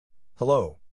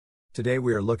Hello. Today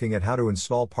we are looking at how to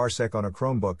install Parsec on a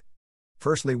Chromebook.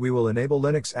 Firstly, we will enable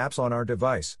Linux apps on our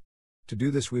device. To do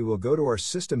this, we will go to our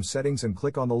system settings and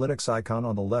click on the Linux icon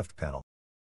on the left panel.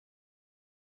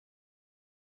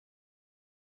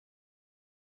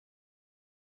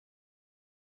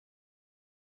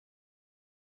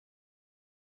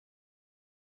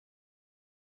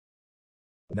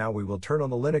 Now we will turn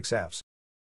on the Linux apps.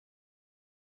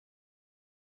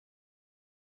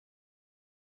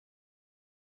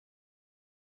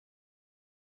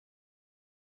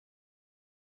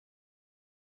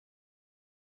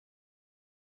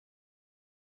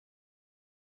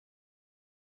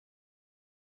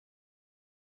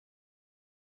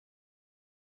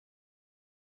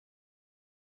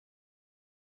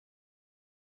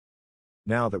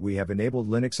 Now that we have enabled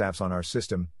Linux apps on our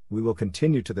system, we will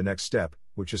continue to the next step,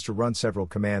 which is to run several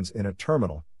commands in a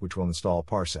terminal, which will install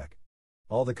Parsec.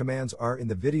 All the commands are in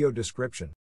the video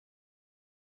description.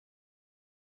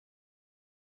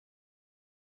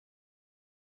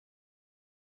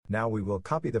 Now we will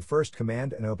copy the first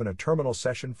command and open a terminal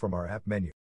session from our app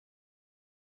menu.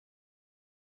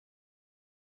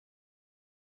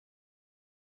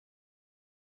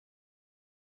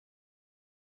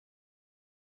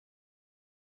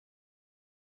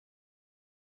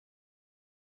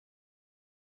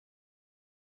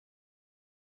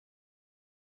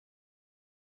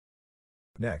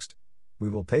 Next, we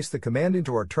will paste the command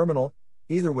into our terminal,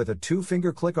 either with a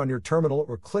two-finger click on your terminal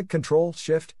or click Ctrl,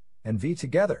 Shift, and V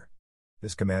together.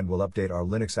 This command will update our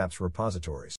Linux apps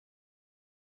repositories.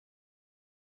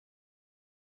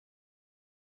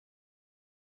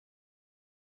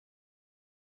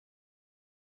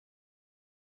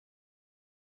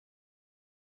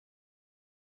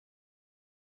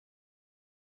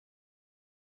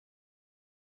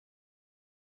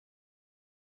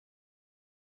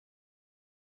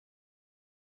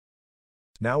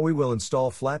 Now we will install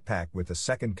Flatpak with the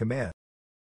second command.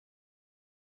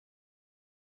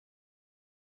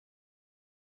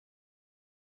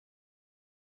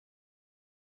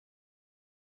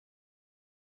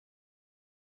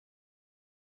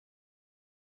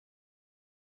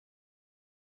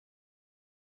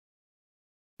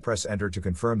 Press Enter to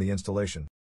confirm the installation.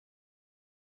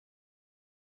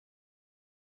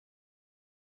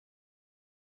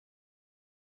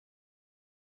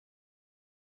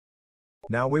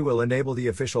 Now we will enable the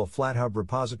official FlatHub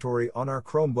repository on our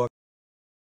Chromebook.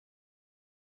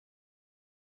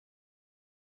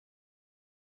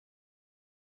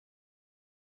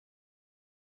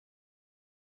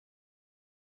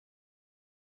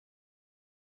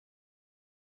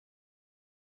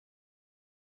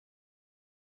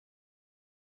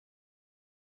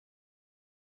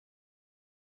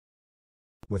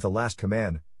 With the last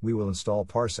command, we will install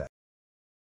Parsec.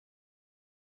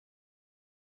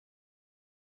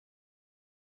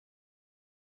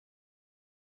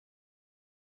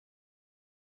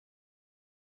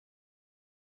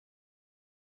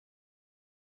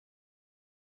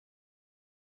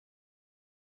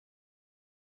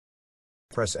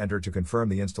 Press Enter to confirm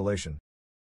the installation.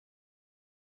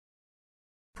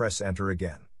 Press Enter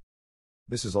again.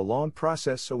 This is a long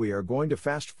process, so we are going to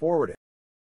fast forward it.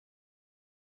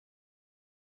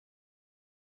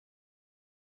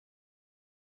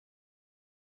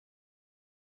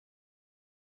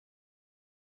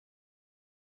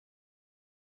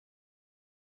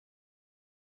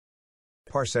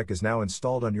 Parsec is now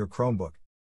installed on your Chromebook.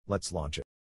 Let's launch it.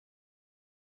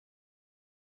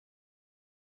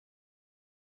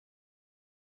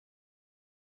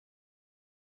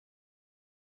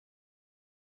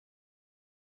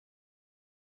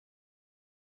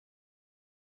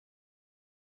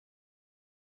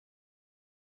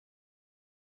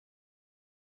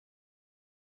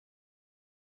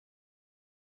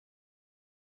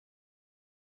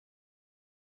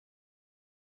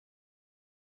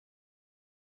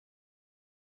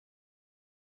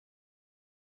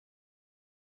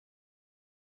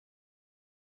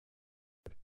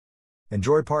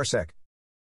 Enjoy Parsec.